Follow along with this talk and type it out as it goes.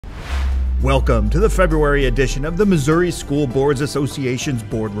Welcome to the February edition of the Missouri School Boards Association's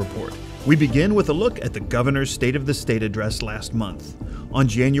Board Report. We begin with a look at the Governor's State of the State address last month. On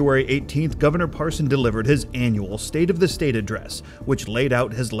January 18th, Governor Parson delivered his annual State of the State address, which laid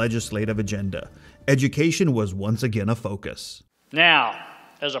out his legislative agenda. Education was once again a focus. Now,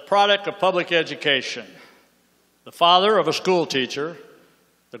 as a product of public education, the father of a school teacher,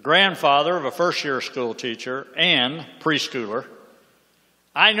 the grandfather of a first-year school teacher and preschooler,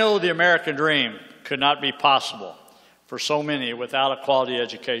 I know the American dream could not be possible for so many without a quality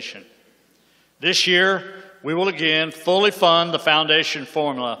education. This year, we will again fully fund the foundation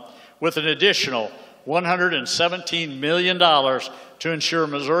formula with an additional $117 million to ensure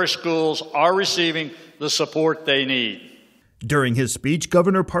Missouri schools are receiving the support they need. During his speech,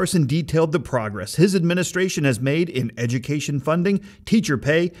 Governor Parson detailed the progress his administration has made in education funding, teacher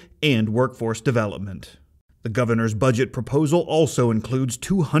pay, and workforce development. The governor's budget proposal also includes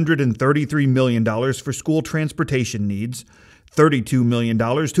 $233 million for school transportation needs, $32 million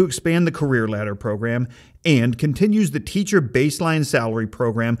to expand the Career Ladder program, and continues the teacher baseline salary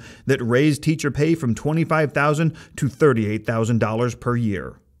program that raised teacher pay from $25,000 to $38,000 per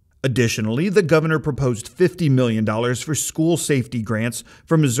year. Additionally, the governor proposed $50 million for school safety grants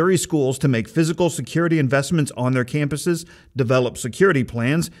for Missouri schools to make physical security investments on their campuses, develop security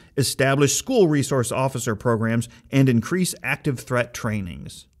plans, establish school resource officer programs, and increase active threat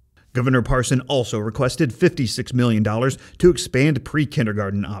trainings. Governor Parson also requested $56 million to expand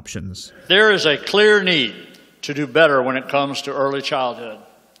pre-kindergarten options. There is a clear need to do better when it comes to early childhood.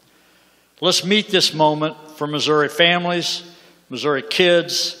 Let's meet this moment for Missouri families, Missouri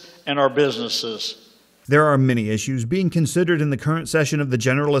kids, and our businesses. There are many issues being considered in the current session of the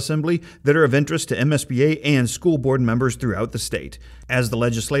General Assembly that are of interest to MSBA and school board members throughout the state. As the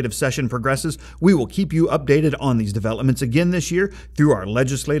legislative session progresses, we will keep you updated on these developments again this year through our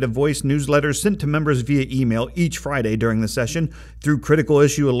Legislative Voice newsletters sent to members via email each Friday during the session, through critical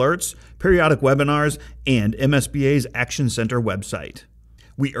issue alerts, periodic webinars, and MSBA's Action Center website.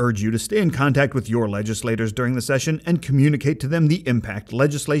 We urge you to stay in contact with your legislators during the session and communicate to them the impact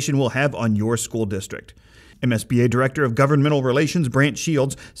legislation will have on your school district. MSBA Director of Governmental Relations Brant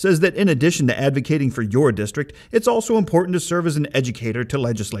Shields says that in addition to advocating for your district, it's also important to serve as an educator to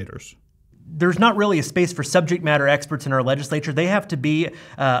legislators. There's not really a space for subject matter experts in our legislature. They have to be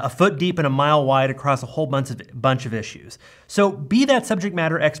a foot deep and a mile wide across a whole bunch of issues. So be that subject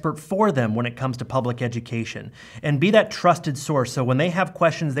matter expert for them when it comes to public education, and be that trusted source so when they have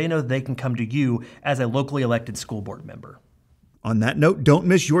questions, they know that they can come to you as a locally elected school board member. On that note, don't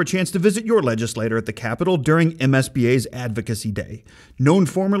miss your chance to visit your legislator at the Capitol during MSBA's Advocacy Day. Known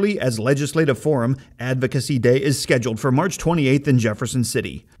formerly as Legislative Forum, Advocacy Day is scheduled for March 28th in Jefferson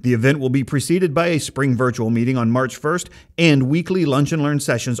City. The event will be preceded by a spring virtual meeting on March 1st and weekly Lunch and Learn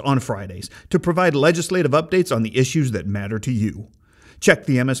sessions on Fridays to provide legislative updates on the issues that matter to you. Check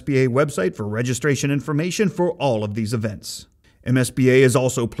the MSBA website for registration information for all of these events. MSBA is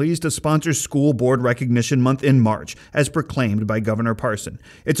also pleased to sponsor School Board Recognition Month in March, as proclaimed by Governor Parson.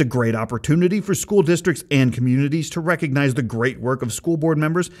 It's a great opportunity for school districts and communities to recognize the great work of school board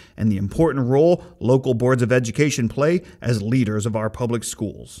members and the important role local boards of education play as leaders of our public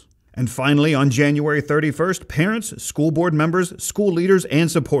schools. And finally, on January 31st, parents, school board members, school leaders, and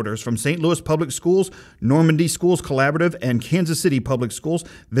supporters from St. Louis Public Schools, Normandy Schools Collaborative, and Kansas City Public Schools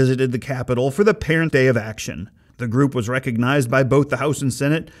visited the Capitol for the Parent Day of Action. The group was recognized by both the House and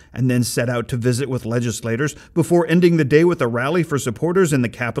Senate and then set out to visit with legislators before ending the day with a rally for supporters in the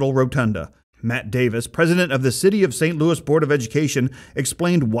Capitol Rotunda. Matt Davis, president of the City of St. Louis Board of Education,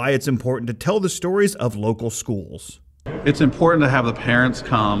 explained why it's important to tell the stories of local schools. It's important to have the parents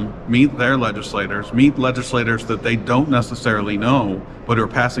come, meet their legislators, meet legislators that they don't necessarily know, but who are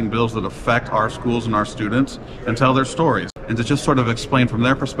passing bills that affect our schools and our students, and tell their stories. And to just sort of explain from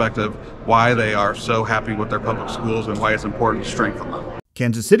their perspective why they are so happy with their public schools and why it's important to strengthen them.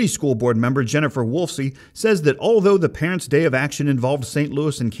 Kansas City School Board member Jennifer Wolfsey says that although the Parents' Day of Action involved St.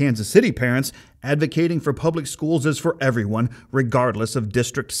 Louis and Kansas City parents, advocating for public schools is for everyone, regardless of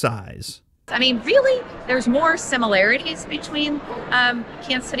district size. I mean, really, there's more similarities between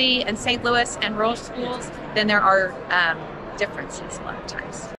Kansas City and St. Louis and rural schools than there are differences a lot of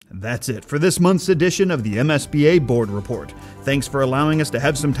times. That's it for this month's edition of the MSBA Board Report. Thanks for allowing us to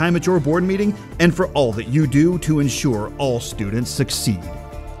have some time at your board meeting and for all that you do to ensure all students succeed.